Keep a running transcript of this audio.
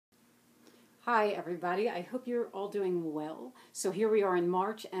Hi everybody, I hope you're all doing well. So here we are in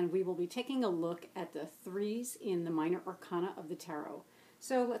March and we will be taking a look at the threes in the minor arcana of the tarot.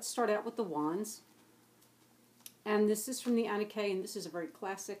 So let's start out with the wands. And this is from the Arcana, and this is a very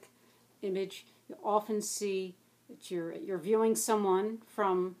classic image. You often see that you're viewing someone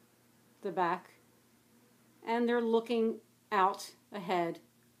from the back and they're looking out ahead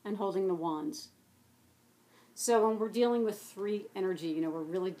and holding the wands. So when we're dealing with three energy, we're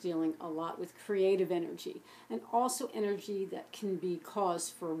really dealing a lot with creative energy and also energy that can be cause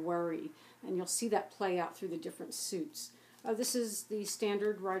for worry. And you'll see that play out through the different suits. This is the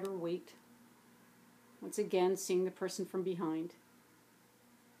standard Rider-Waite. Once again, seeing the person from behind.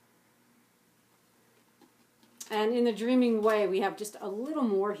 And in the dreaming way, we have just a little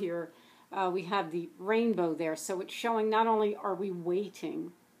more here. We have the rainbow there. So it's showing not only are we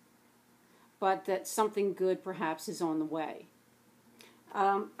waiting, but that something good perhaps is on the way.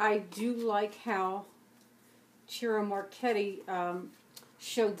 I do like how Ciro Marchetti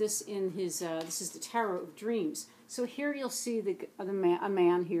showed this in his, this is the Tarot of Dreams. So here you'll see a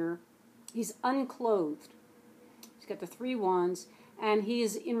man here. He's unclothed. He's got the three wands, and he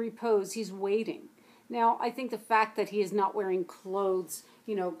is in repose. He's waiting. Now, I think the fact that he is not wearing clothes,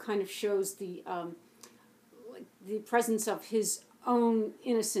 kind of shows the presence of his own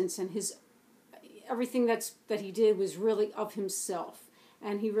innocence, and everything that he did was really of himself,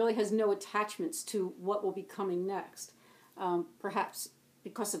 and he really has no attachments to what will be coming next. Perhaps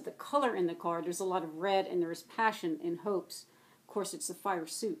because of the color in the card, there's a lot of red and there's passion and hopes. Of course, it's the fire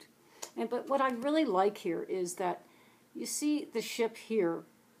suit. But what I really like here is that you see the ship here,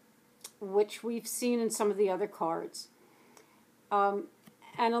 which we've seen in some of the other cards.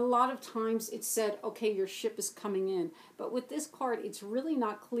 And a lot of times it's said, okay, your ship is coming in. But with this card, it's really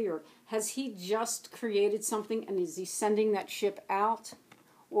not clear. Has he just created something and is he sending that ship out?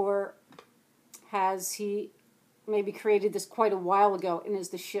 Or has he maybe created this quite a while ago and is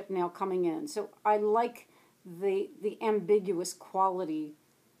the ship now coming in? So I like the ambiguous quality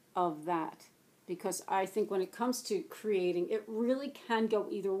of that, because I think when it comes to creating, it really can go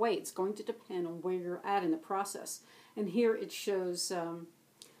either way. It's going to depend on where you're at in the process. And here it shows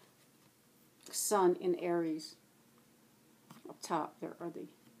Sun in Aries. Up top, there are the...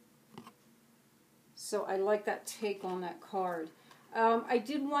 So I like that take on that card. I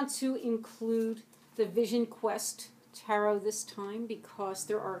did want to include the Vision Quest Tarot this time because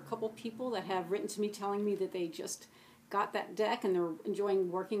there are a couple people that have written to me telling me that they just got that deck and they're enjoying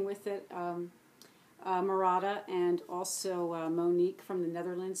working with it. Marada and also Monique from the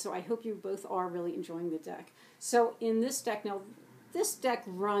Netherlands. So I hope you both are really enjoying the deck. So in this deck, now this deck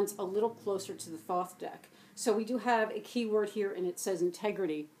runs a little closer to the Thoth deck. So we do have a keyword here and it says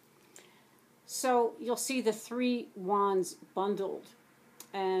integrity. So you'll see the three wands bundled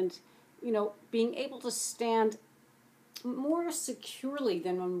and, being able to stand more securely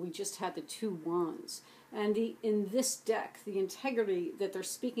than when we just had the two wands. And in this deck, the integrity that they're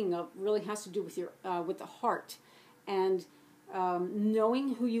speaking of really has to do with with the heart and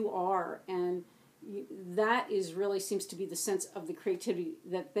knowing who you are, and that really seems to be the sense of the creativity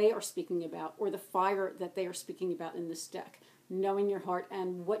that they are speaking about, or the fire that they are speaking about in this deck. Knowing your heart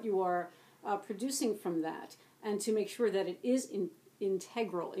and what you are producing from that, and to make sure that it is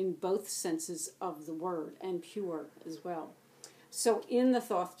integral in both senses of the word and pure as well. So in the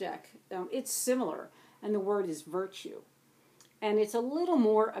Thoth deck, it's similar. And the word is virtue. And it's a little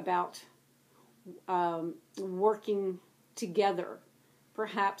more about working together,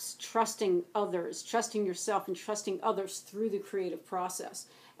 perhaps trusting others, trusting yourself and trusting others through the creative process.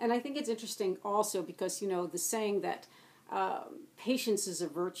 And I think it's interesting also because, the saying that patience is a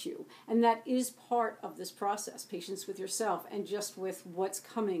virtue. And that is part of this process, patience with yourself and just with what's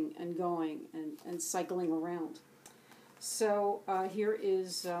coming and going and cycling around. So here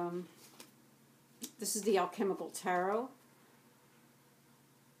is... this is the Alchemical Tarot.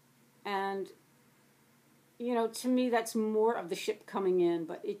 And, to me that's more of the ship coming in,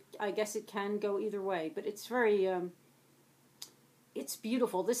 but I guess it can go either way. But it's very, it's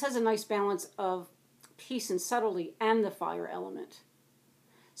beautiful. This has a nice balance of peace and subtlety and the fire element.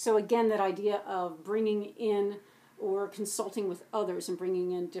 So again, that idea of bringing in or consulting with others and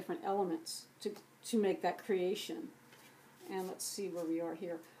bringing in different elements to make that creation. And let's see where we are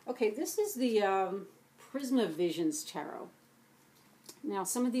here. Okay, this is the Prisma Visions Tarot. Now,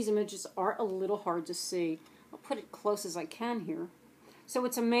 some of these images are a little hard to see. I'll put it close as I can here. So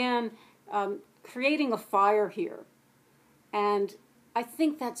it's a man creating a fire here. And I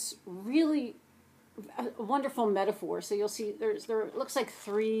think that's really a wonderful metaphor. So you'll see there looks like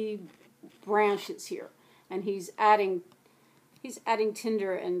three branches here. And he's adding he's adding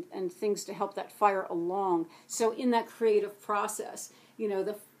tinder and things to help that fire along. So in that creative process, you know,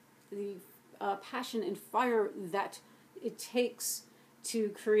 the passion and fire that it takes to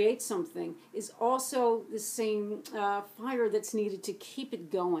create something is also the same fire that's needed to keep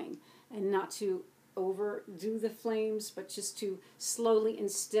it going, and not to overdo the flames, but just to slowly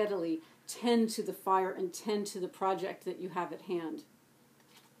and steadily tend to the fire and tend to the project that you have at hand.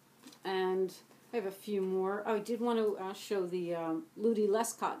 And I have a few more. Oh, I did want to show the Ludi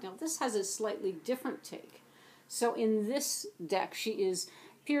Lescott. Now, this has a slightly different take. So in this deck, she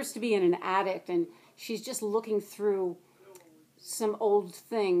appears to be in an attic, and she's just looking through some old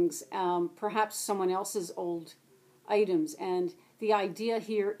things, perhaps someone else's old items. And the idea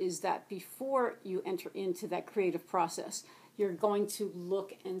here is that before you enter into that creative process, you're going to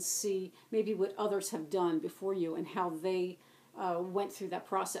look and see maybe what others have done before you and how they went through that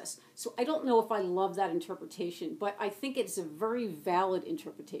process. So I don't know if I love that interpretation, but I think it's a very valid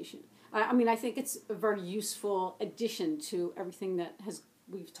interpretation. I mean, I think it's a very useful addition to everything that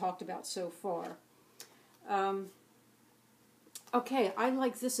we've talked about so far. Okay, I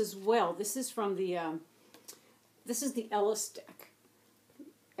like this as well. This is from the Ellis deck,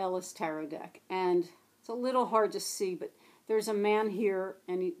 Ellis Tarot deck, and it's a little hard to see, but there's a man here,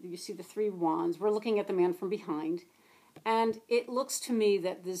 and you see the 3 wands. We're looking at the man from behind, and it looks to me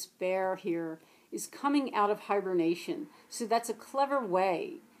that this bear here is coming out of hibernation. So that's a clever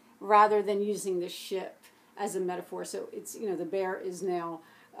way, rather than using the ship as a metaphor. So it's, you know, the bear is now,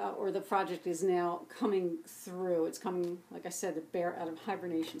 or the project is now coming through. It's coming, like I said, the bear out of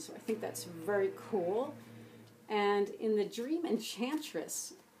hibernation. So I think that's very cool. And in the Dream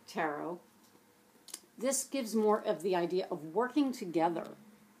Enchantress Tarot, this gives more of the idea of working together.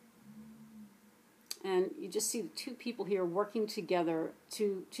 And you just see the 2 people here working together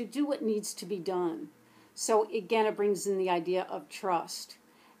to do what needs to be done. So again, it brings in the idea of trust.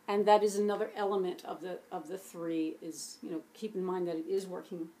 And that is another element of the 3 is, you know, keep in mind that it is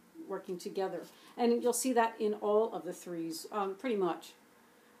working together. And you'll see that in all of the 3s, pretty much.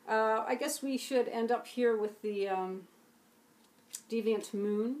 I guess we should end up here with the Deviant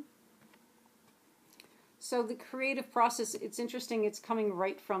Moon. So the creative process, it's interesting, it's coming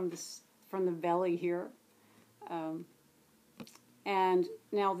right from the belly here. And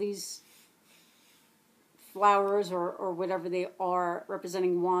now these flowers or whatever they are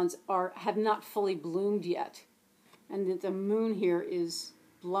representing wands have not fully bloomed yet. And the moon here is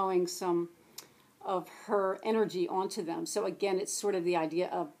blowing some of her energy onto them. So again, it's sort of the idea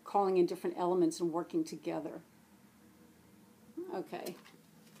of calling in different elements and working together. Okay,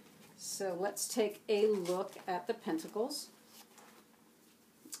 so let's take a look at the Pentacles.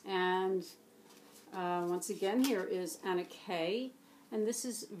 And once again, here is Anna Kay. And this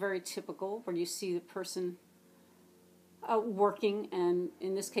is very typical, where you see the person working, and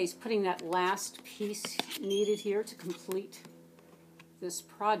in this case, putting that last piece needed here to complete this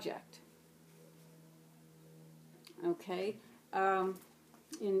project. Okay,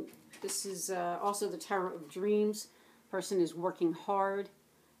 this is also the Tower of Dreams. Person is working hard,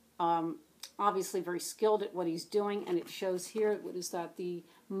 obviously very skilled at what he's doing, and it shows here, what is that? The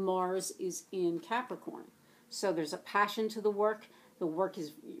Mars is in Capricorn. So there's a passion to the work. The work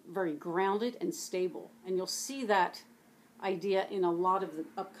is very grounded and stable. And you'll see that idea in a lot of the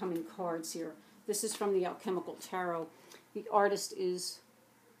upcoming cards here. This is from the Alchemical Tarot. The artist is,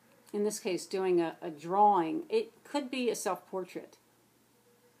 in this case, doing a drawing. It could be a self-portrait.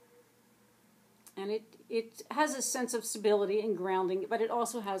 And it has a sense of stability and grounding, but it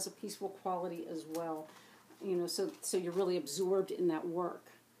also has a peaceful quality as well. You know, so you're really absorbed in that work.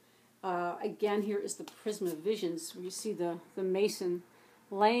 Again, here is the Prism of Visions, where you see the mason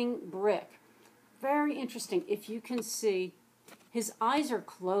laying brick. Very interesting. If you can see, his eyes are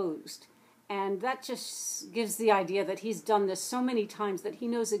closed, and that just gives the idea that he's done this so many times that he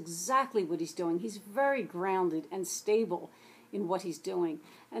knows exactly what he's doing. He's very grounded and stable in what he's doing.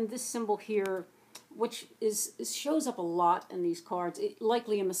 And this symbol here, which shows up a lot in these cards,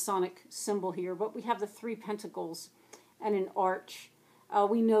 likely a Masonic symbol here, but we have the 3 pentacles and an arch.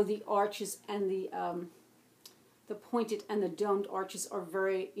 We know the arches and the pointed and the domed arches are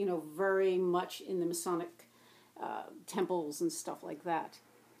very much in the Masonic temples and stuff like that.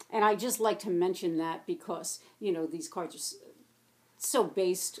 And I just like to mention that because, you know, these cards are so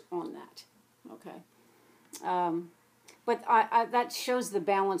based on that. Okay. But that shows the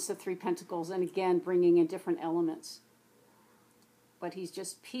balance of 3 pentacles, and again, bringing in different elements. But he's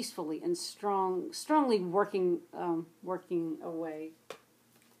just peacefully and strongly working away.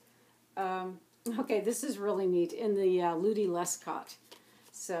 Okay, this is really neat in the Ludi Lescott.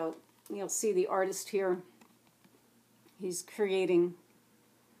 So you'll see the artist here. he's creating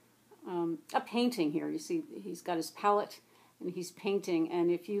a painting here. You see, he's got his palette and he's painting. And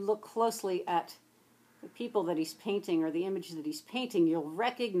if you look closely at the people that he's painting or the image that he's painting, you'll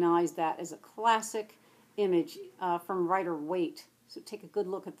recognize that as a classic image from Rider-Waite. So take a good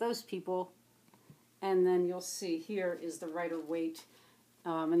look at those people, and then you'll see here is the Rider-Waite,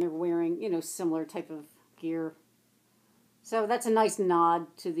 and they're wearing, you know, similar type of gear. So that's a nice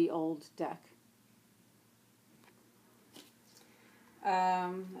nod to the old deck.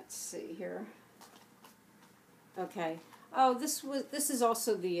 Let's see here. Okay. Oh, this is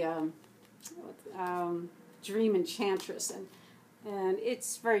also the Dream Enchantress, and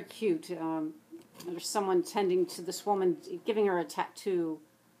it's very cute. There's someone tending to this woman, giving her a tattoo.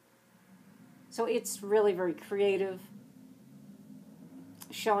 So it's really very creative,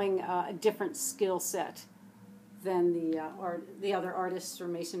 showing a different skill set than the other artists or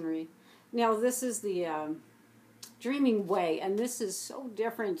masonry. Now this is the Dreaming Way, and this is so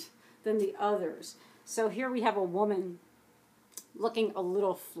different than the others. So here we have a woman looking a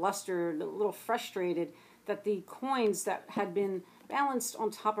little flustered, a little frustrated that the coins that had been balanced on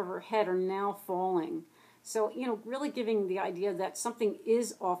top of her head are now falling. So, you know, really giving the idea that something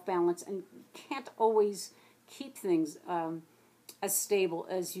is off balance and can't always keep things as stable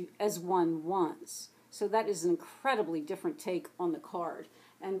as one wants. So that is an incredibly different take on the card,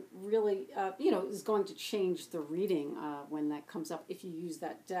 and really, you know, is going to change the reading when that comes up if you use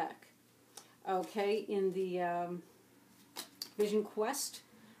that deck. Okay, in the Vision Quest,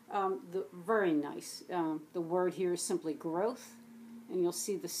 very nice. The word here is simply growth, and you'll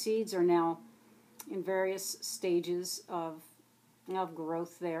see the seeds are now in various stages of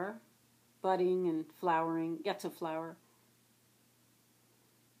growth there, budding and flowering, yet to flower.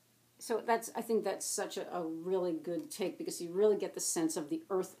 So I think that's such a really good take, because you really get the sense of the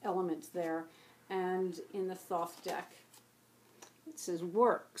earth element there. And in the Thoth deck, it says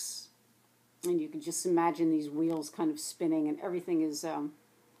works. And you can just imagine these wheels kind of spinning, and everything is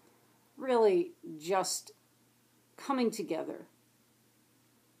really just coming together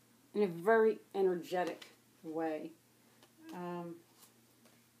in a very energetic way.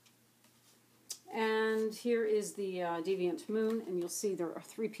 And here is the Deviant Moon, and you'll see there are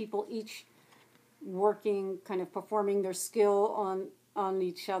 3 people each working, kind of performing their skill on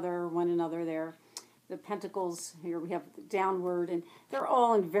each other, one another there. The Pentacles, here we have the downward, and they're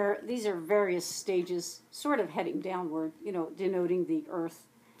all in these are various stages, sort of heading downward, you know, denoting the earth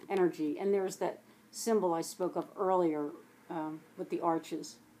energy. And there's that symbol I spoke of earlier with the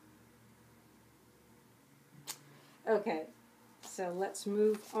arches. Okay, so let's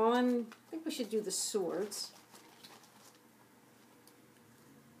move on. I think we should do the swords.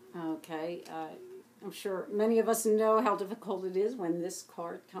 Okay, I'm sure many of us know how difficult it is when this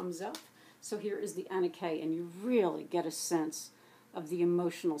card comes up. So here is the Anarchy, and you really get a sense of the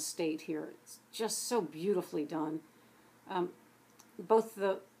emotional state here. It's just so beautifully done. Both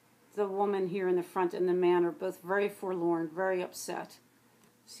the woman here in the front and the man are both very forlorn, very upset.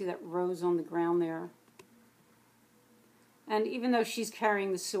 See that rose on the ground there? And even though she's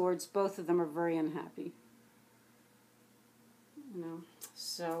carrying the swords, both of them are very unhappy. You know,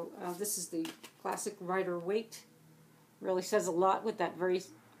 so this is the classic Rider-Waite. Really says a lot with that very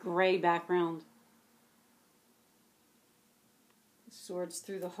gray background. Swords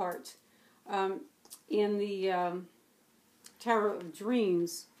through the heart. In the Tarot of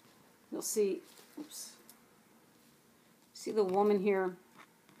Dreams, you'll see, see the woman here,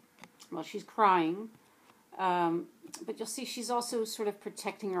 well, she's crying, but you'll see she's also sort of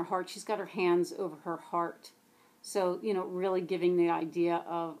protecting her heart. She's got her hands over her heart. So, you know, really giving the idea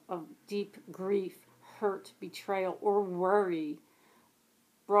of deep grief, hurt, betrayal, or worry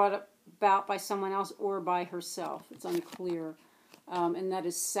brought about by someone else or by herself. It's unclear. And that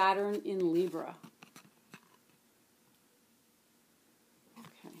is Saturn in Libra.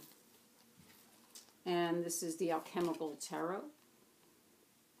 Okay. And this is the Alchemical Tarot.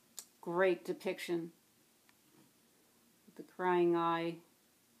 Great depiction. The crying eye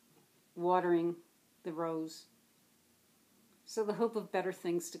watering the rose. So the hope of better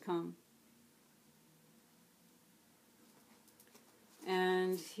things to come.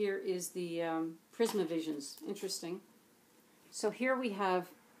 And here is the Prisma Visions. Interesting. So here we have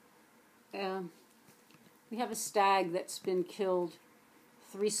a stag that's been killed.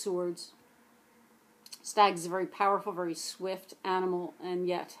 3 swords. Stag is a very powerful, very swift animal, and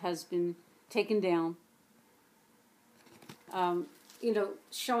yet has been taken down. You know,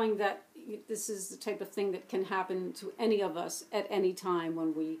 showing that this is the type of thing that can happen to any of us at any time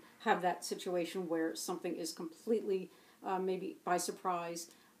when we have that situation where something is completely, maybe by surprise,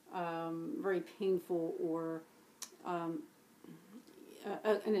 very painful or an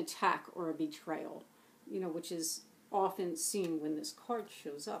attack or a betrayal, which is often seen when this card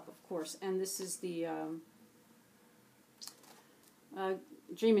shows up, of course. And this is the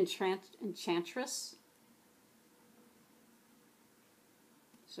Dream Enchantress.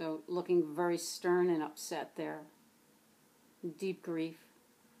 So looking very stern and upset there. Deep grief.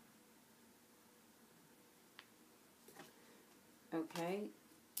 Okay.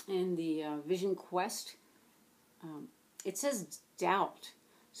 In the Vision Quest, it says doubt.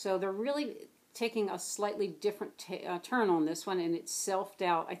 So they're really taking a slightly different turn on this one, and it's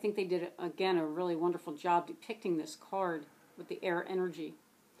self-doubt. I think they did, again, a really wonderful job depicting this card with the air energy.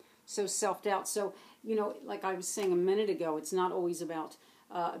 So self-doubt. So, like I was saying a minute ago, it's not always about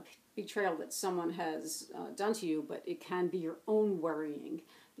betrayal that someone has done to you, but it can be your own worrying.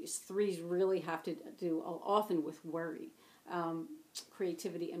 These threes really have to do often with worry,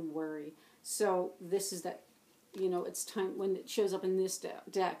 creativity and worry. So this is that, it's time, when it shows up in this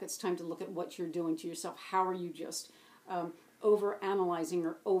deck, it's time to look at what you're doing to yourself. How are you just over-analyzing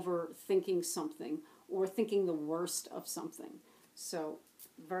or overthinking something, or thinking the worst of something? So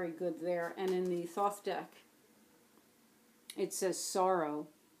very good there. And in the Thoth deck, it says sorrow.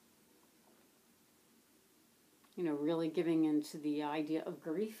 Really giving into the idea of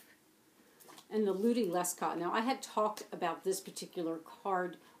grief. And the Ludi Lescott. Now, I had talked about this particular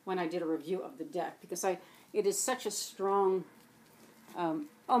card when I did a review of the deck, because it is such a strong,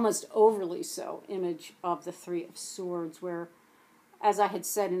 almost overly so, image of the Three of Swords, where, as I had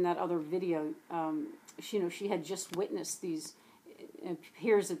said in that other video, she had just witnessed these. It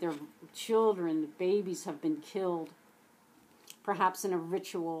appears that their children, the babies, have been killed, perhaps in a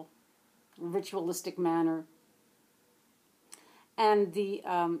ritualistic manner. And the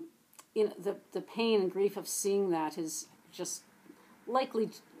pain and grief of seeing that has just likely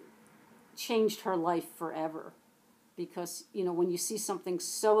changed her life forever. Because, when you see something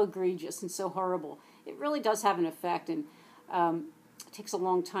so egregious and so horrible, it really does have an effect, and it takes a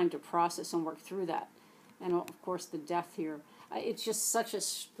long time to process and work through that. And, of course, the death here. It's just such a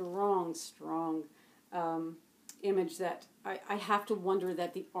strong, strong image that I have to wonder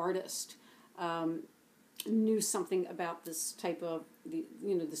that the artist knew something about this type of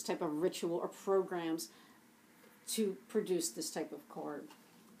this type of ritual or programs to produce this type of card.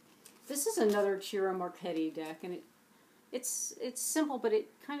 This is another Ciro Marchetti deck, and it's simple, but it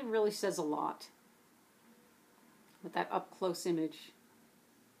kind of really says a lot with that up close image.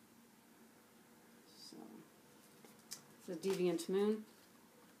 So the Deviant Moon,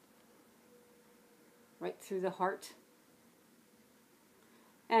 right through the heart.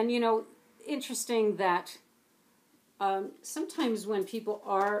 And interesting that sometimes when people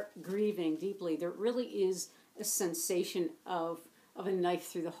are grieving deeply, there really is a sensation of a knife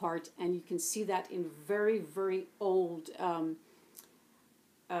through the heart, and you can see that in very, very old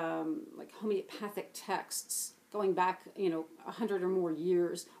like homeopathic texts going back 100 or more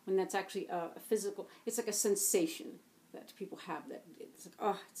years, when that's actually a physical, it's like a sensation that people have, that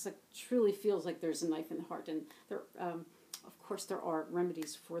it's like truly feels like there's a knife in the heart. And there of course there are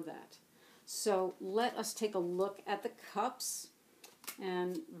remedies for that. So let us take a look at the cups,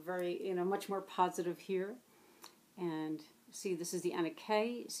 and very, much more positive here. And see, this is the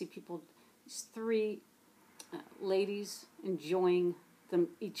Anake. See people, these three ladies enjoying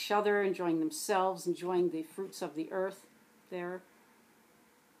each other, enjoying themselves, enjoying the fruits of the earth there.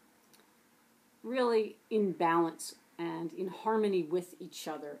 Really in balance and in harmony with each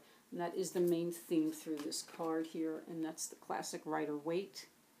other. And that is the main theme through this card here, and that's the classic Rider-Waite.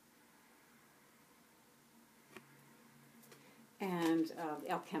 And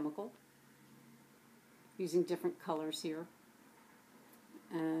alchemical, using different colors here,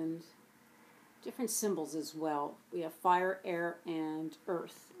 and different symbols as well. We have fire, air, and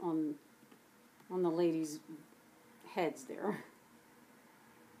earth on the ladies' heads there.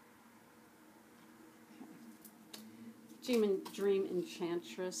 Okay. Dream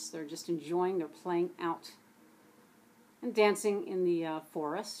Enchantress, they're just enjoying, they're playing out and dancing in the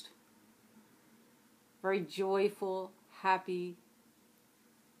forest. Very joyful, happy.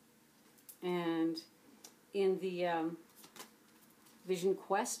 And in the Vision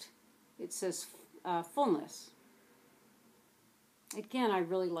Quest, it says fullness. Again, I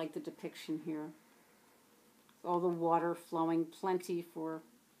really like the depiction here. All the water flowing, plenty for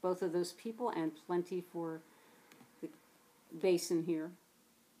both of those people and plenty for the basin here.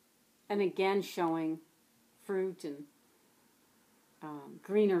 And again, showing fruit and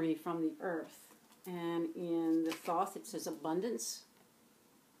greenery from the earth. And in the Thoth, it says abundance.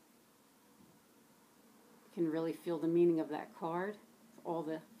 You can really feel the meaning of that card, all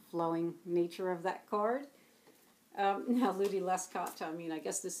the flowing nature of that card. Now, Ludi Lescott, I mean, I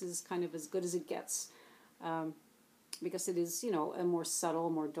guess this is kind of as good as it gets, because it is, you know, a more subtle,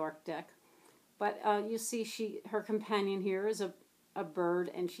 more dark deck. But you see her companion here is a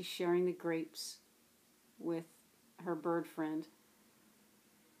bird, and she's sharing the grapes with her bird friend.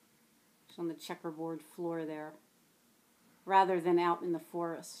 She's on the checkerboard floor there, rather than out in the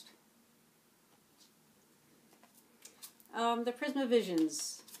forest. The Prisma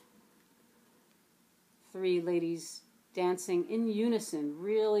Visions. 3 ladies dancing in unison,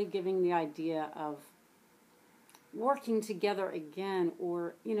 really giving the idea of working together again,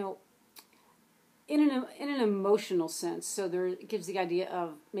 or, you know, in an emotional sense. So it gives the idea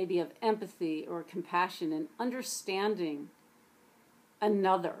of maybe of empathy or compassion and understanding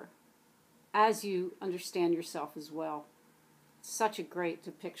another as you understand yourself as well. Such a great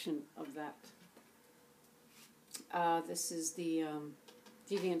depiction of that. This is the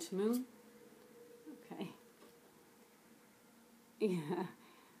Deviant Moon. Okay. Yeah.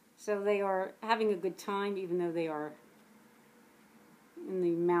 So they are having a good time, even though they are in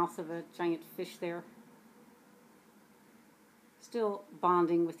the mouth of a giant fish there. Still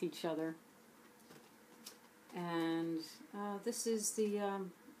bonding with each other. And this is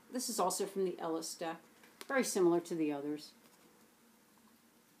this is also from the Ellis deck, very similar to the others,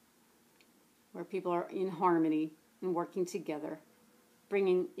 where people are in harmony and working together.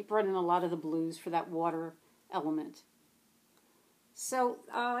 It brought in a lot of the blues for that water element. So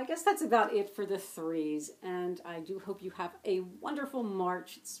I guess that's about it for the 3s, and I do hope you have a wonderful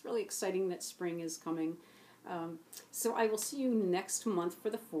March. It's really exciting that spring is coming. So I will see you next month for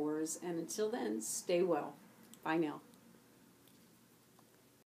the 4s, and until then, stay well. Bye now.